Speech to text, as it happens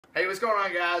Hey, what's going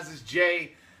on, guys? It's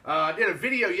Jay. I did a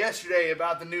video yesterday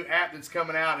about the new app that's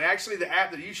coming out, and actually the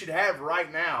app that you should have right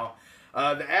now.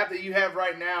 The app that you have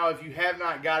right now, if you have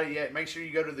not got it yet, make sure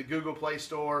you go to the Google Play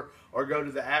Store or go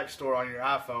to the App Store on your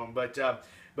iPhone.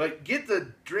 But get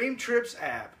the Dream Trips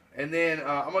app, and then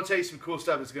I'm going to tell you some cool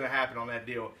stuff that's going to happen on that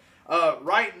deal.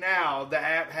 Right now, the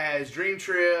app has Dream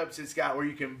Trips. It's got where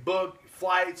you can book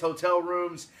flights, hotel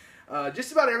rooms,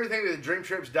 just about everything that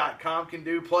dreamtrips.com can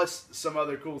do, plus some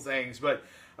other cool things. But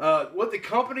what the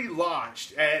company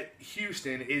launched at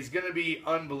Houston is going to be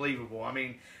unbelievable. I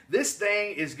mean, this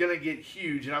thing is going to get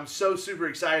huge, and I'm so super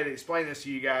excited to explain this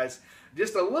to you guys.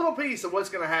 Just a little piece of what's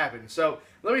going to happen. So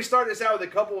let me start this out with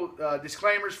a couple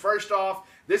disclaimers. First off,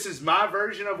 this is my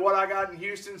version of what I got in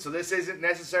Houston, so this isn't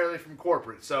necessarily from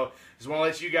corporate. So just want to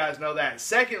let you guys know that.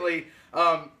 Secondly,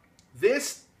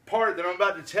 this part that I'm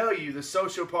about to tell you, the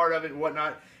social part of it and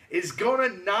whatnot, is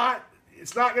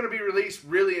it's not going to be released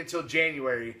really until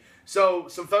January. So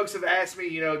some folks have asked me,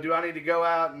 do I need to go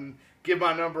out and give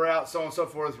my number out, so on and so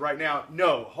forth right now?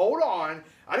 No, hold on.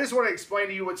 I just want to explain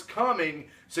to you what's coming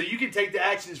so you can take the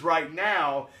actions right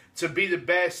now to be the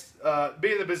best,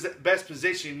 be in the best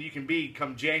position you can be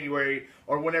come January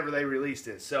or whenever they release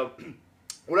this. So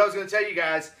what I was going to tell you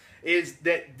guys is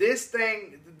that this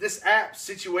app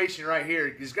situation right here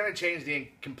is going to change the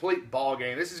complete ball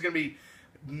game. This is going to be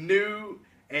new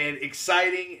and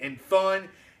exciting and fun.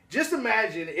 Just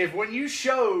imagine if when you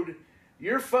showed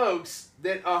your folks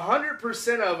that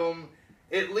 100% of them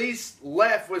at least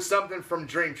left with something from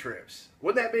Dream Trips.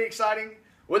 Wouldn't that be exciting?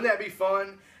 Wouldn't that be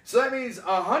fun? So that means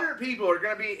 100 people are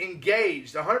going to be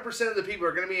engaged. 100% of the people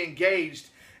are going to be engaged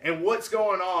in what's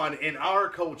going on in our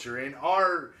culture, in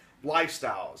our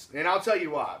lifestyles. And I'll tell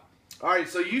you why. All right,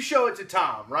 so you show it to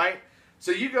Tom, right?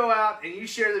 So you go out and you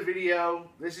share the video.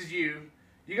 This is you.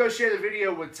 You go share the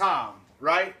video with Tom,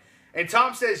 right? And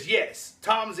Tom says yes.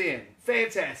 Tom's in.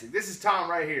 Fantastic. This is Tom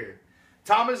right here.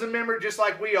 Tom is a member just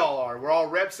like we all are. We're all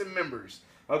reps and members.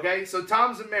 Okay, so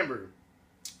Tom's a member.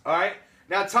 All right.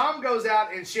 Now Tom goes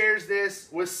out and shares this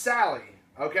with Sally.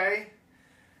 Okay.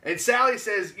 And Sally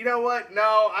says, you know what?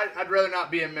 No, I'd rather not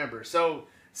be a member. So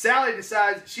Sally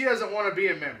decides she doesn't want to be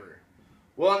a member.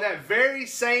 Well, in that very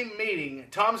same meeting,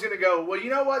 Tom's going to go, well, you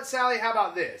know what, Sally? How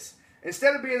about this?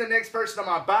 Instead of being the next person on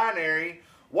my binary,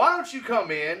 why don't you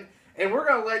come in and we're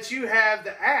going to let you have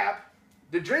the app,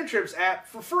 the Dream Trips app,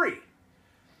 for free.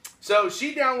 So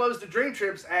she downloads the Dream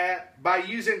Trips app by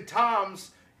using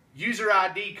Tom's user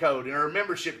ID code or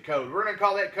membership code. We're going to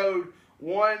call that code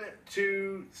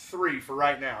 123 for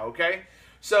right now, okay?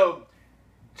 So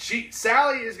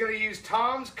Sally is going to use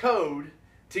Tom's code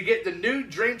to get the new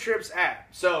Dream Trips app.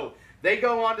 So they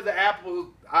go onto the Apple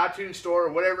iTunes store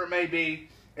or whatever it may be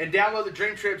and download the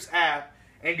Dream Trips app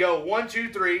and go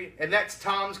 123, and that's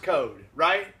Tom's code,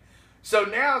 right? So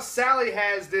now Sally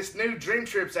has this new Dream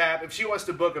Trips app if she wants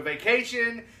to book a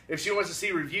vacation, if she wants to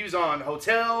see reviews on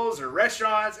hotels or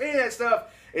restaurants, any of that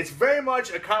stuff. It's very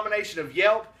much a combination of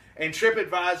Yelp and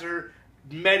TripAdvisor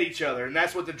met each other, and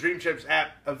that's what the Dream Trips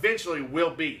app eventually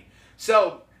will be.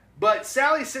 So, but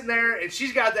Sally's sitting there and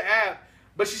she's got the app,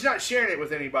 but she's not sharing it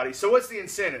with anybody. So what's the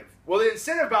incentive? Well, the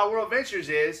incentive by World Ventures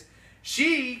is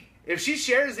if she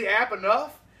shares the app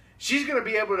enough, she's going to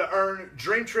be able to earn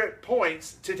Dream Trip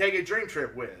points to take a Dream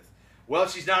Trip with. Well,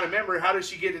 she's not a member. How does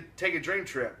she get to take a Dream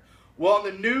Trip? Well,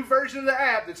 in the new version of the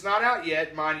app that's not out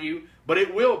yet, mind you, but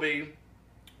it will be,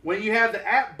 when you have the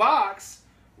app box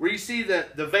where you see the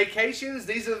vacations,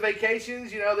 these are the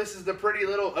vacations, this is the pretty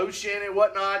little ocean and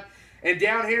whatnot, and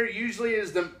down here usually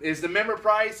is the member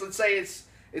price. Let's say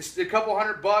it's a couple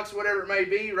 $100, whatever it may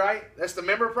be, right? That's the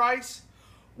member price.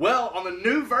 Well, on the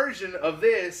new version of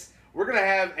this, we're going to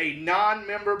have a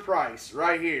non-member price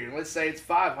right here. And let's say it's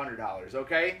 $500,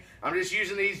 okay? I'm just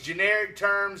using these generic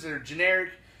terms or generic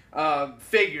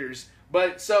figures.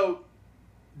 But so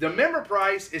the member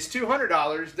price is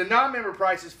 $200. The non-member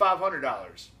price is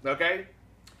 $500, okay?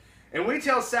 And we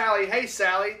tell Sally, hey,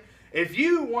 Sally, if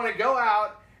you want to go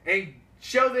out and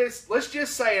show this, let's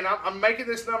just say, and I'm making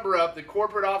this number up. The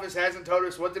corporate office hasn't told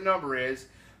us what the number is.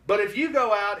 But if you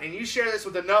go out and you share this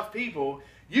with enough people,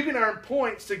 you can earn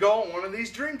points to go on one of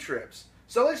these Dream Trips.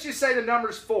 So let's just say the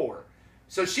number's 4.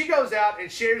 So she goes out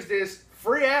and shares this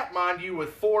free app, mind you,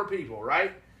 with 4 people,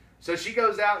 right? So she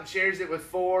goes out and shares it with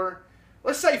 4.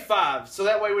 Let's say 5, so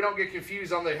that way we don't get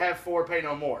confused on the have 4, pay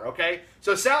no more, okay?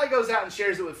 So Sally goes out and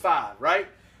shares it with 5, right?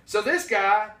 So this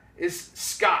guy is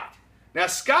Scott. Now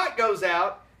Scott goes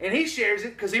out and he shares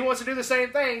it because he wants to do the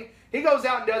same thing. He goes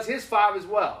out and does his 5 as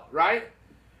well, right?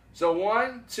 So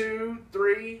 1, 2,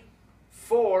 3,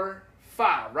 4,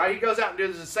 5, right? He goes out and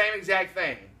does the same exact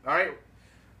thing, all right?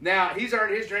 Now, he's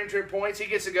earned his Dream Trip points. He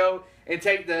gets to go and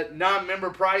take the non-member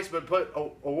price, but put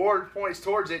award points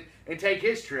towards it and take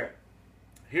his trip.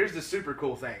 Here's the super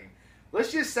cool thing.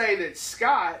 Let's just say that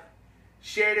Scott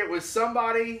shared it with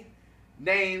somebody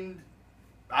named,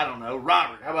 I don't know,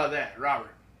 Robert. How about that?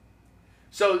 Robert.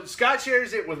 So Scott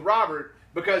shares it with Robert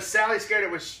because Sally shared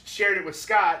it with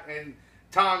Scott, and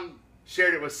Tom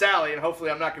shared it with Sally, and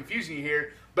hopefully I'm not confusing you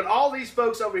here. But all these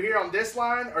folks over here on this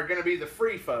line are going to be the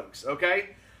free folks,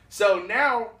 okay? So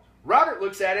now Robert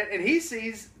looks at it, and he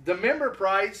sees the member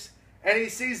price, and he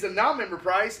sees the non-member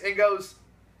price, and goes,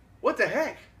 what the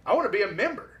heck? I want to be a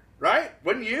member, right?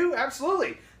 Wouldn't you?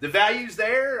 Absolutely. The value's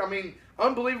there. I mean,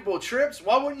 unbelievable trips.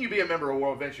 Why wouldn't you be a member of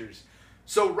World Ventures?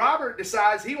 So Robert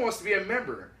decides he wants to be a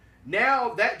member.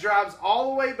 Now that drives all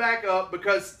the way back up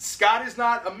because Scott is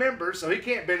not a member, so he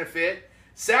can't benefit.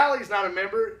 Sally's not a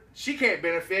member. She can't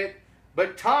benefit.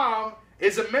 But Tom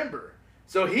is a member.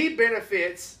 So he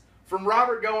benefits from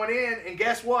Robert going in, and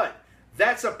guess what?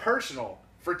 That's a personal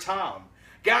for Tom.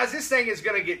 Guys, this thing is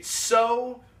going to get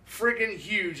so freaking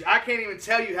huge. I can't even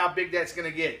tell you how big that's going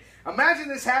to get. Imagine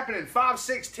this happening 5,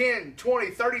 6, 10,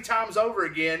 20, 30 times over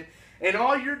again, and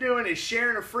all you're doing is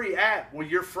sharing a free app with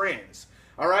your friends.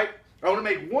 All right? I want to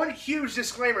make one huge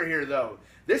disclaimer here, though.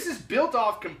 This is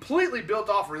completely built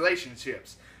off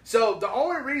relationships. So the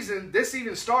only reason this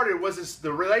even started was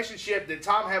the relationship that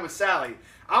Tom had with Sally.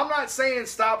 I'm not saying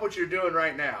stop what you're doing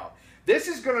right now. This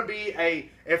is going to be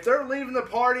if they're leaving the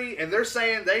party and they're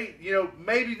saying they,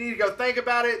 maybe need to go think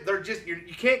about it,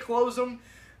 you can't close them.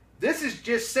 This is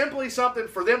just simply something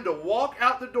for them to walk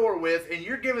out the door with, and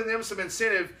you're giving them some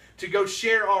incentive to go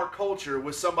share our culture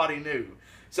with somebody new.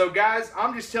 So guys,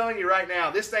 I'm just telling you right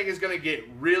now, this thing is going to get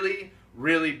really,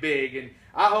 really big, and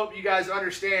I hope you guys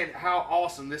understand how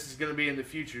awesome this is going to be in the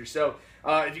future. So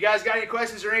if you guys got any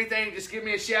questions or anything, just give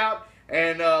me a shout,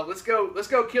 and let's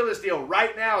go kill this deal.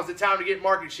 Right now is the time to get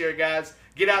market share, guys.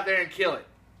 Get out there and kill it.